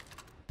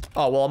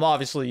 Oh, well, I'm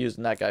obviously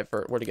using that guy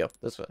for... Where'd he go?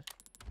 This way.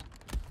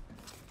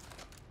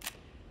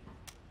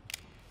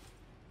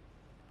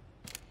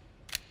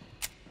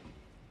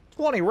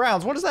 $20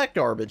 rounds? What is that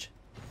garbage?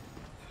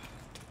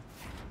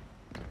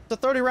 It's a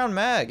 30-round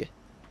mag.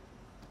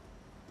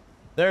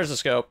 There's the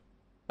scope.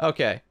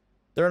 Okay.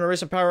 During a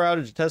recent power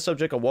outage, a test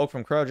subject awoke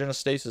from cryogenic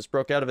stasis,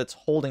 broke out of its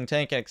holding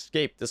tank, and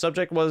escaped. The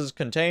subject was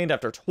contained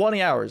after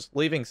 20 hours,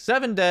 leaving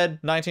 7 dead,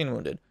 19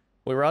 wounded.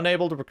 We were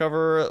unable to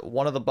recover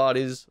one of the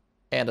bodies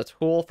and a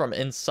tool from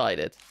inside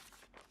it.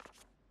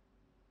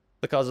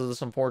 The cause of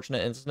this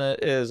unfortunate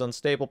incident is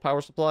unstable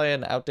power supply,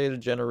 and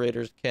outdated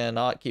generators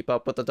cannot keep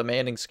up with the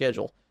demanding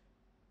schedule.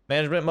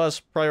 Management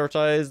must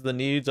prioritize the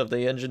needs of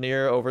the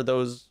engineer over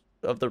those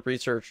of the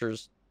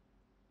researchers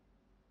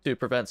to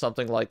prevent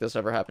something like this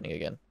ever happening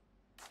again.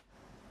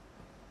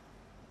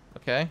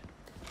 Okay.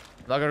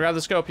 I'm not gonna grab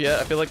the scope yet.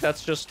 I feel like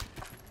that's just...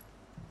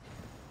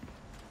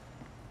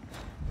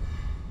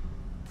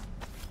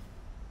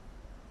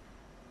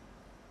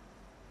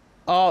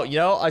 Oh, you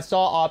know, I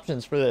saw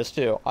options for this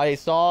too. I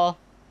saw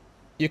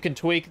you can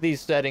tweak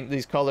these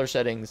color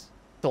settings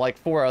to like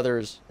 4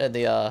 others in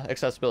the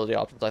accessibility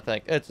options, I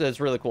think. It's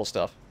really cool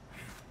stuff.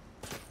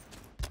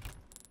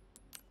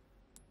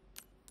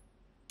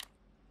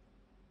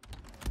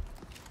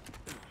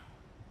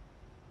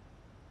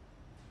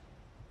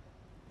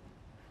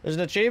 There's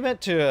an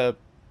achievement to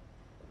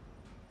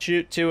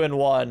shoot 2 in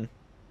 1.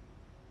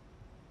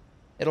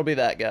 It'll be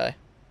that guy.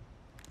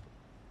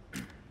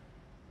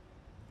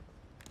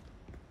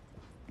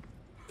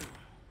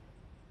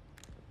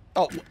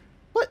 Oh,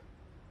 what?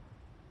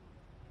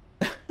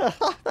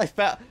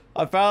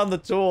 I found the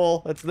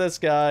tool. It's this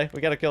guy.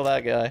 We gotta kill that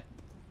guy.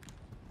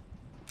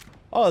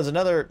 Oh, there's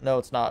another. No,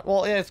 it's not.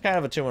 Well, yeah, it's kind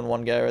of a 2 in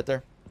 1 guy right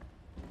there.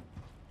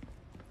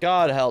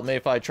 God help me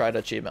if I try to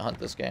achievement hunt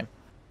this game.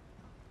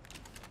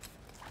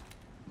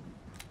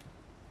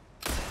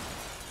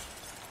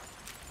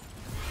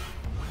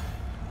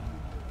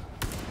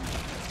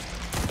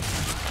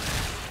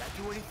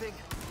 Do anything?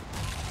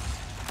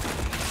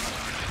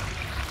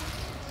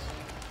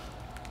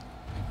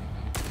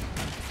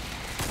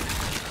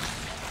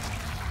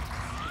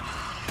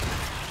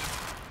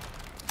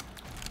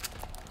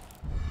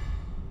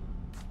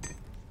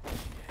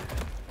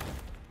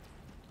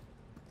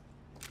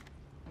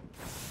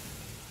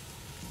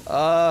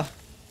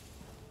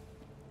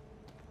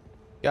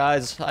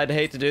 Guys, I'd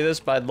hate to do this,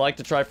 but I'd like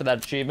to try for that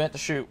achievement to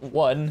shoot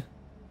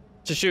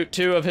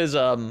two of his,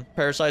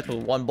 parasites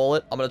with one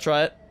bullet. I'm gonna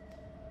try it.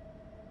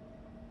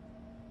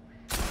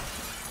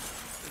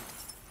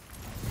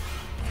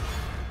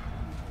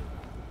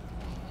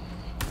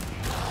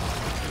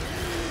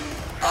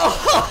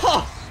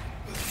 Oh!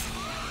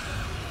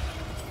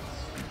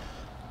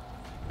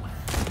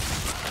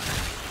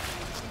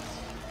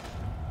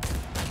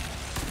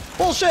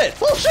 Bullshit!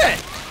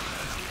 Bullshit!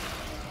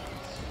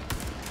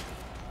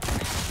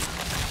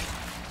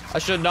 I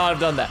should not have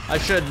done that. I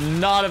should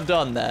not have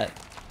done that.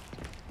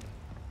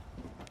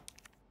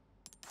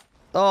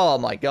 Oh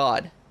my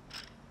god.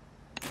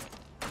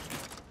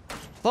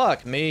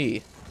 Fuck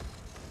me.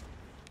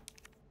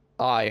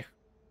 I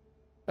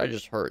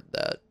just heard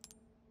that.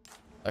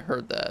 I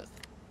heard that.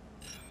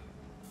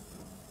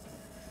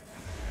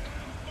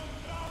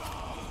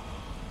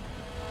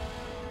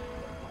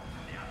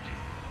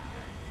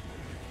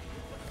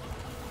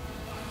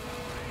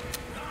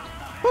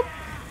 Whoop.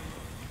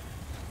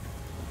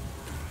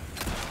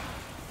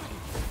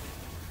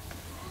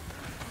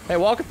 Hey,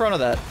 walk in front of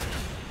that.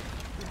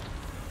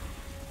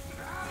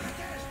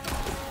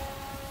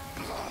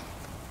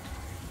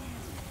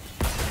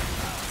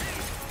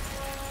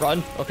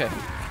 Run? Okay.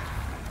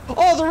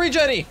 Oh, the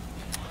regen-y!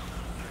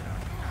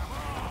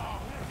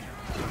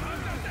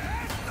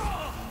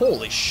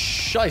 Holy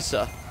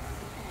shisa.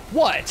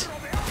 What?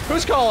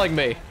 Who's calling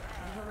me?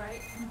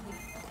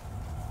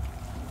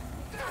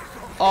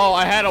 Oh,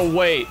 I had to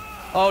wait.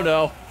 Oh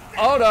no.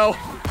 Oh no.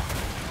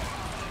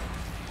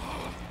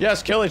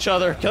 Yes, kill each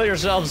other. Kill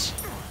yourselves.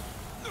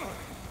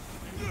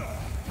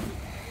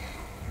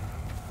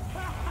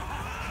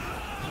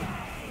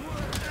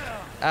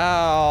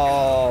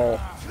 Ow.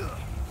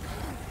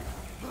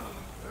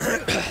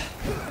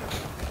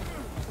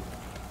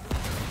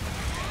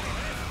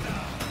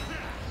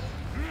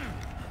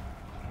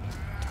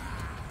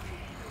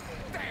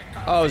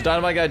 Oh, is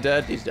Dynamite Guy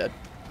dead? He's dead.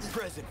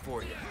 Present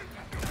for you.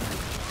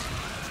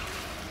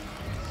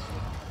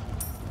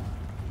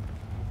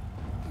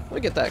 Let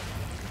me get that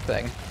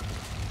thing.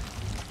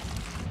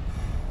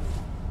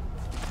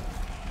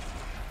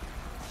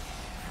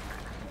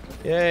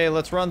 Yay,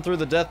 let's run through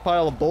the death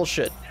pile of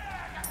bullshit.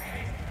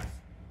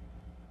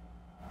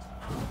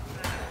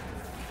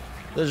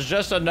 There's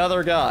just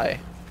another guy.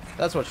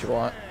 That's what you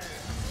want.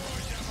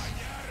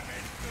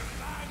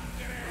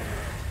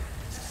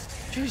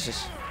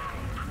 Jesus.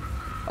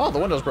 Oh, the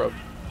window's broke.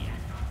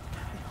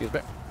 Excuse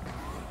me.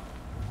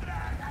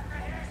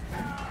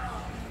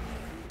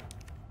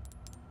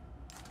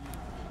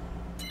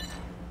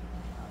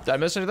 Did I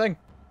miss anything?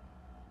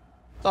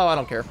 Oh, I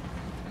don't care.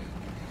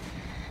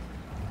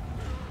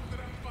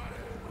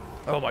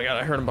 Oh my god,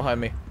 I heard him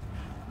behind me.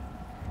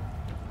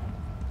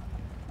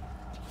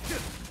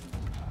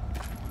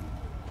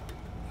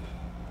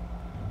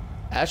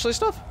 Ashley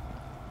stuff?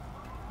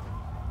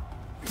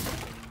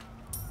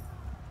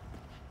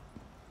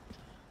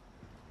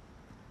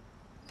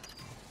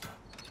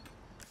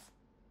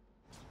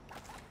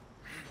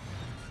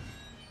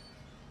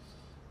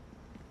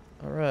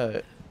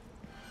 Alright.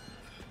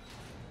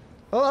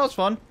 Oh, that was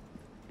fun.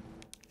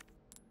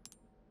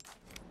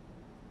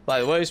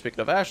 By the way, speaking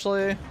of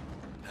Ashley...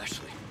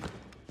 Ashley.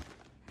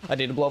 I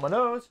need to blow my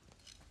nose.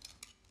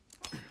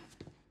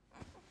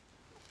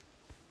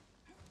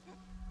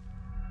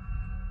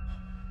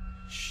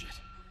 Shit.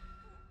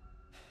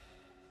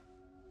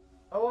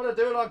 I want to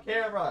do it on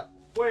camera.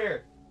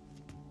 Weird.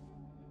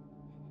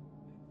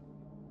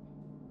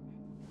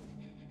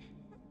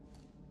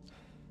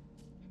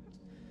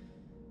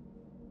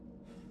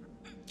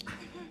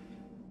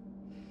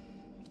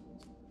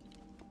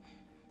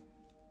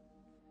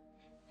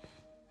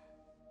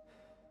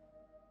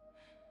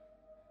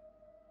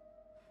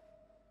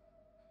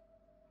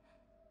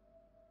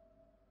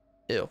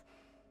 Ew.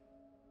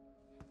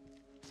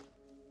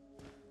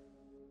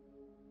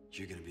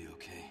 You're gonna be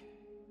okay.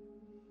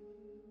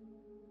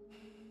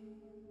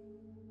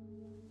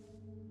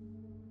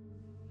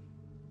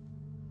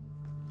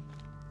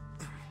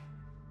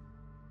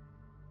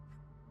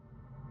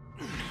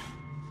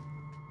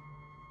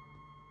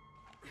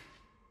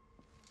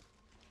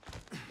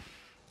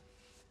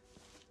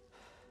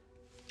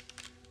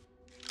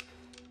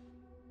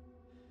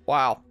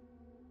 Wow.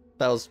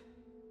 That's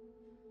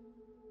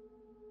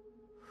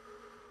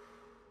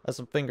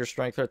some finger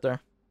strength right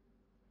there.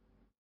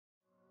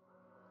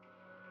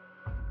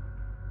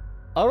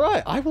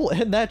 Alright, I will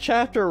end that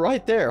chapter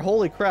right there.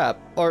 Holy crap.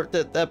 Or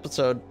that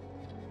episode.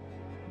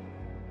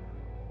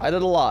 I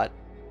did a lot.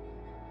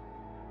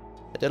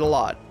 I did a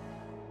lot.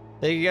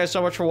 Thank you guys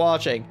so much for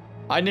watching.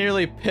 I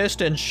nearly pissed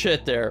and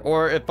shit there,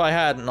 or if I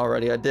hadn't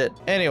already, I did.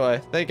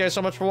 Anyway, thank you guys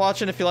so much for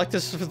watching. If you like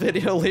this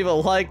video, leave a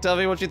like. Tell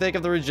me what you think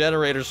of the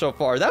Regenerator so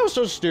far. That was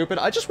so stupid.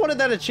 I just wanted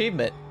that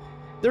achievement.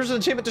 There's an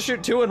achievement to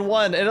shoot 2 in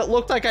 1, and it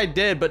looked like I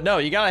did, but no,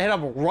 you gotta hit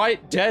them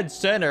right dead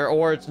center,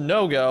 or it's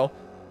no-go.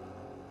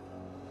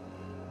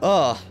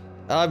 Ugh.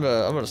 I'm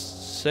gonna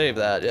save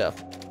that, yeah.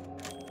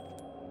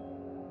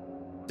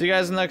 See you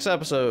guys in the next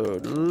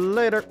episode.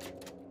 Later.